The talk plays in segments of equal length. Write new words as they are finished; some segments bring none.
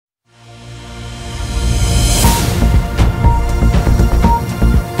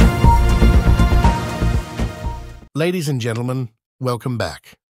Ladies and gentlemen, welcome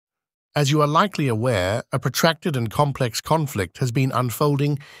back. As you are likely aware, a protracted and complex conflict has been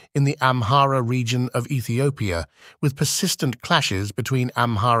unfolding in the Amhara region of Ethiopia, with persistent clashes between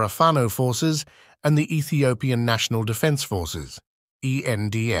Amhara Fano forces and the Ethiopian National Defense Forces,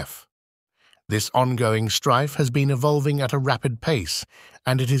 ENDF. This ongoing strife has been evolving at a rapid pace,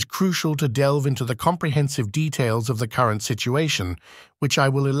 and it is crucial to delve into the comprehensive details of the current situation, which I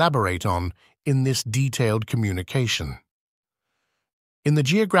will elaborate on in this detailed communication. In the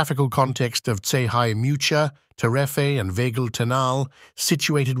geographical context of Tsehai Mucha, Terefe and Vegel Tenal,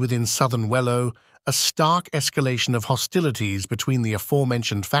 situated within southern Wollo, a stark escalation of hostilities between the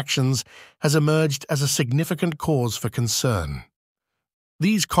aforementioned factions has emerged as a significant cause for concern.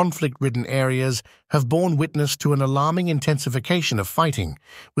 These conflict-ridden areas have borne witness to an alarming intensification of fighting,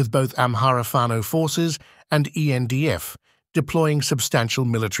 with both Amhara Fano forces and ENDF deploying substantial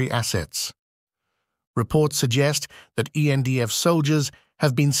military assets. Reports suggest that ENDF soldiers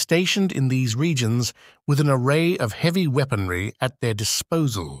have been stationed in these regions with an array of heavy weaponry at their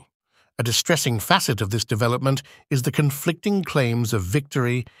disposal. A distressing facet of this development is the conflicting claims of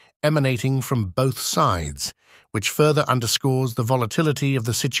victory emanating from both sides, which further underscores the volatility of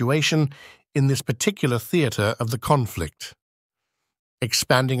the situation in this particular theater of the conflict.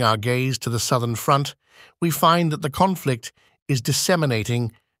 Expanding our gaze to the southern front, we find that the conflict is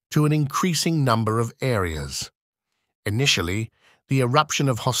disseminating to an increasing number of areas. Initially, the eruption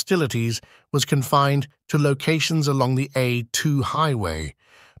of hostilities was confined to locations along the A2 highway,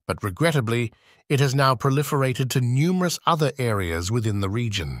 but regrettably, it has now proliferated to numerous other areas within the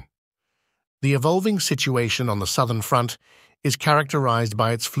region. The evolving situation on the southern front is characterized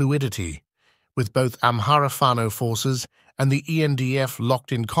by its fluidity, with both Amhara Fano forces and the ENDF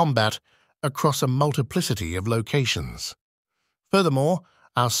locked in combat across a multiplicity of locations. Furthermore,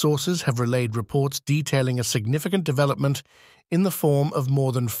 our sources have relayed reports detailing a significant development in the form of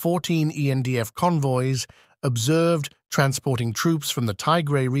more than 14 ENDF convoys observed transporting troops from the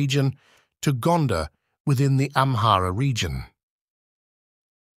Tigray region to Gonder within the Amhara region.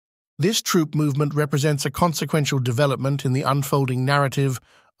 This troop movement represents a consequential development in the unfolding narrative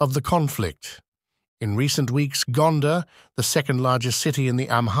of the conflict. In recent weeks, Gonder, the second-largest city in the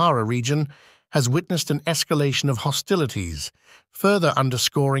Amhara region, has witnessed an escalation of hostilities, further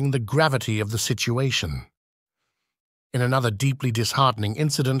underscoring the gravity of the situation. In another deeply disheartening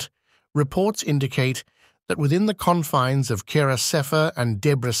incident, reports indicate that within the confines of Kera and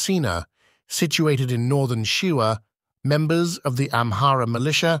Debrecena, situated in northern Shewa, members of the Amhara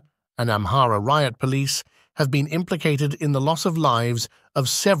militia and Amhara riot police have been implicated in the loss of lives of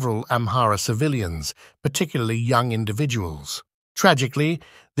several Amhara civilians, particularly young individuals. Tragically,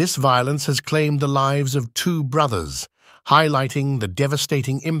 this violence has claimed the lives of two brothers, highlighting the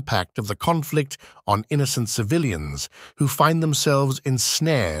devastating impact of the conflict on innocent civilians who find themselves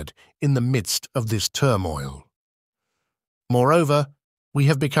ensnared in the midst of this turmoil. Moreover, we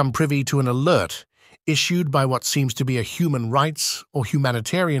have become privy to an alert issued by what seems to be a human rights or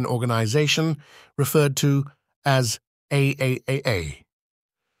humanitarian organization referred to as AAAA.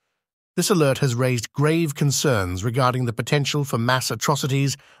 This alert has raised grave concerns regarding the potential for mass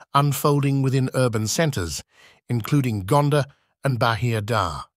atrocities unfolding within urban centers, including Gonder and Bahir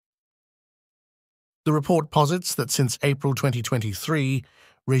Dar. The report posits that since April 2023,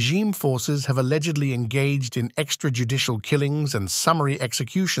 regime forces have allegedly engaged in extrajudicial killings and summary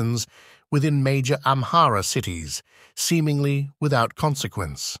executions within major Amhara cities, seemingly without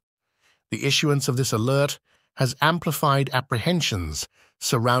consequence. The issuance of this alert has amplified apprehensions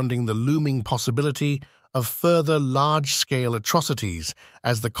surrounding the looming possibility of further large-scale atrocities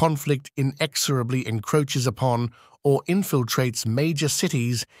as the conflict inexorably encroaches upon or infiltrates major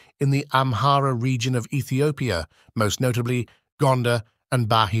cities in the Amhara region of Ethiopia, most notably Gonder and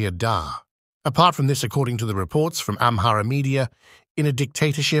Bahir Dar. Apart from this, according to the reports from Amhara media, in a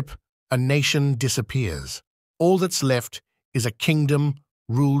dictatorship, a nation disappears. All that's left is a kingdom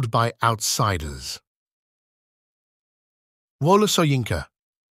ruled by outsiders. Wollo Soyinka.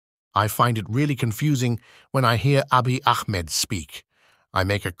 I find it really confusing when I hear Abiy Ahmed speak. I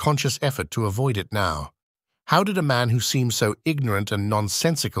make a conscious effort to avoid it now. How did a man who seems so ignorant and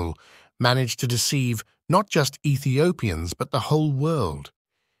nonsensical manage to deceive not just Ethiopians but the whole world?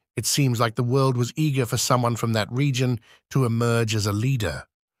 It seems like the world was eager for someone from that region to emerge as a leader.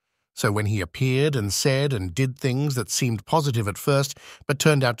 So when he appeared and said and did things that seemed positive at first but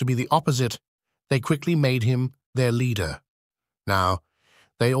turned out to be the opposite, they quickly made him their leader. Now,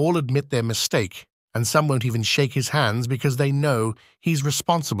 they all admit their mistake, and some won't even shake his hands because they know he's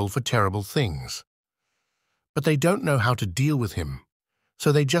responsible for terrible things. But they don't know how to deal with him,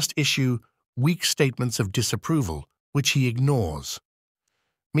 so they just issue weak statements of disapproval which he ignores.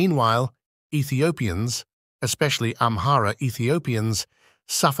 Meanwhile, Ethiopians, especially Amhara Ethiopians,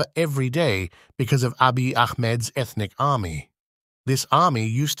 suffer every day because of Abiy Ahmed's ethnic army. This army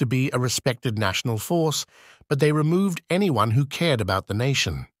used to be a respected national force, but they removed anyone who cared about the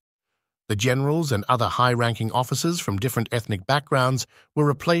nation. The generals and other high-ranking officers from different ethnic backgrounds were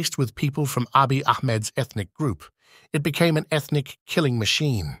replaced with people from Abiy Ahmed's ethnic group. It became an ethnic killing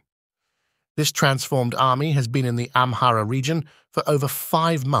machine. This transformed army has been in the Amhara region for over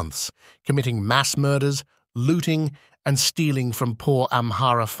 5 months, committing mass murders, looting, and stealing from poor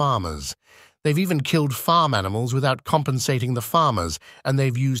Amhara farmers. They've even killed farm animals without compensating the farmers, and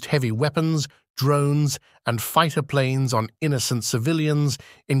they've used heavy weapons, drones, and fighter planes on innocent civilians,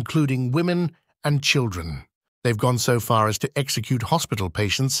 including women and children. They've gone so far as to execute hospital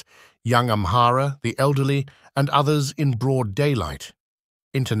patients, young Amhara, the elderly, and others in broad daylight.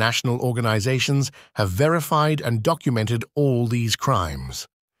 International organizations have verified and documented all these crimes.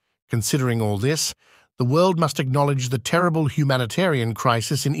 Considering all this, the world must acknowledge the terrible humanitarian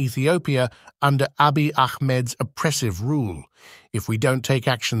crisis in Ethiopia under Abiy Ahmed's oppressive rule. If we don't take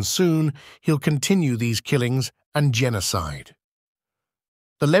action soon, he'll continue these killings and genocide.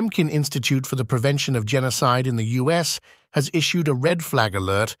 The Lemkin Institute for the Prevention of Genocide in the US has issued a red flag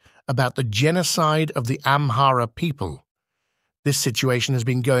alert about the genocide of the Amhara people. This situation has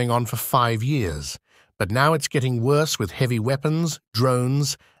been going on for 5 years, but now it's getting worse with heavy weapons,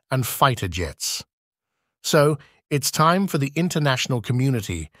 drones, and fighter jets. So, it's time for the international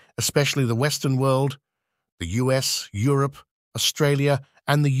community, especially the Western world, the US, Europe, Australia,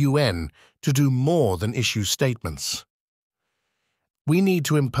 and the UN, to do more than issue statements. We need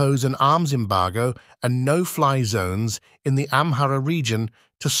to impose an arms embargo and no-fly zones in the Amhara region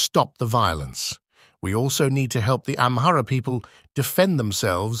to stop the violence. We also need to help the Amhara people defend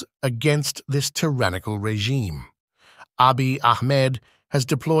themselves against this tyrannical regime. Abiy Ahmed has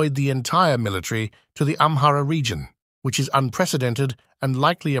deployed the entire military to the Amhara region, which is unprecedented and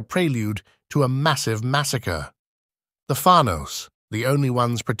likely a prelude to a massive massacre. The Fanos, the only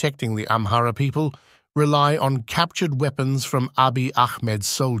ones protecting the Amhara people, rely on captured weapons from Abiy Ahmed's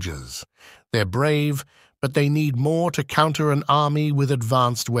soldiers. They're brave, but they need more to counter an army with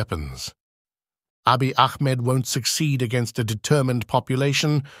advanced weapons. Abiy Ahmed won't succeed against a determined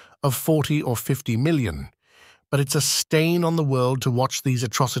population of 40 or 50 million, but it's a stain on the world to watch these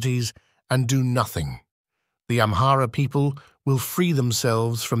atrocities and do nothing. The Amhara people will free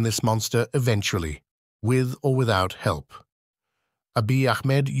themselves from this monster eventually, with or without help. Abiy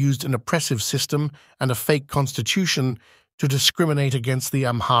Ahmed used an oppressive system and a fake constitution to discriminate against the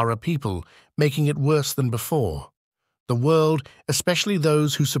Amhara people, making it worse than before. The world, especially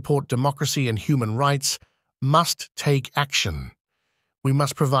those who support democracy and human rights, must take action. We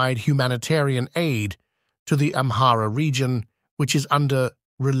must provide humanitarian aid to the Amhara region, which is under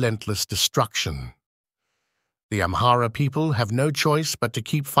relentless destruction. The Amhara people have no choice but to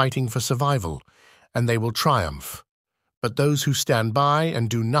keep fighting for survival, and they will triumph. But those who stand by and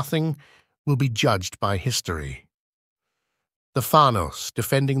do nothing will be judged by history. The Fanos,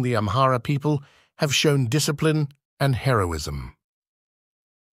 defending the Amhara people, have shown discipline and heroism.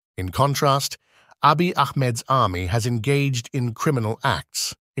 In contrast, Abiy Ahmed's army has engaged in criminal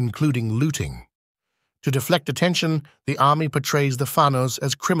acts, including looting. To deflect attention, the army portrays the Fanos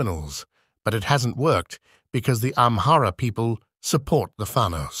as criminals, but it hasn't worked because the Amhara people support the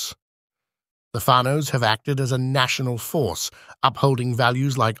Fanos. The Fanos have acted as a national force, upholding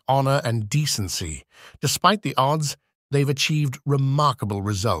values like honor and decency. Despite the odds, they've achieved remarkable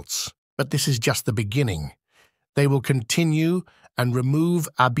results. But this is just the beginning. They will continue and remove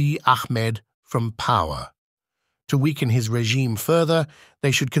Abiy Ahmed from power. To weaken his regime further,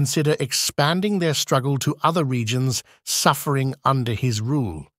 they should consider expanding their struggle to other regions suffering under his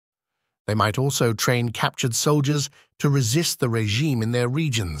rule. They might also train captured soldiers to resist the regime in their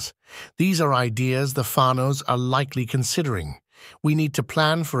regions. These are ideas the Fanos are likely considering. We need to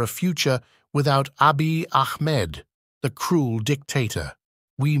plan for a future without Abiy Ahmed, the cruel dictator.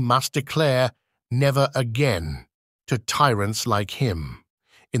 We must declare never again to tyrants like him.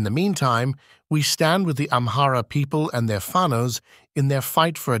 In the meantime, we stand with the Amhara people and their Fanos in their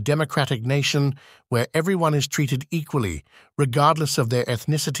fight for a democratic nation where everyone is treated equally, regardless of their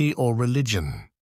ethnicity or religion.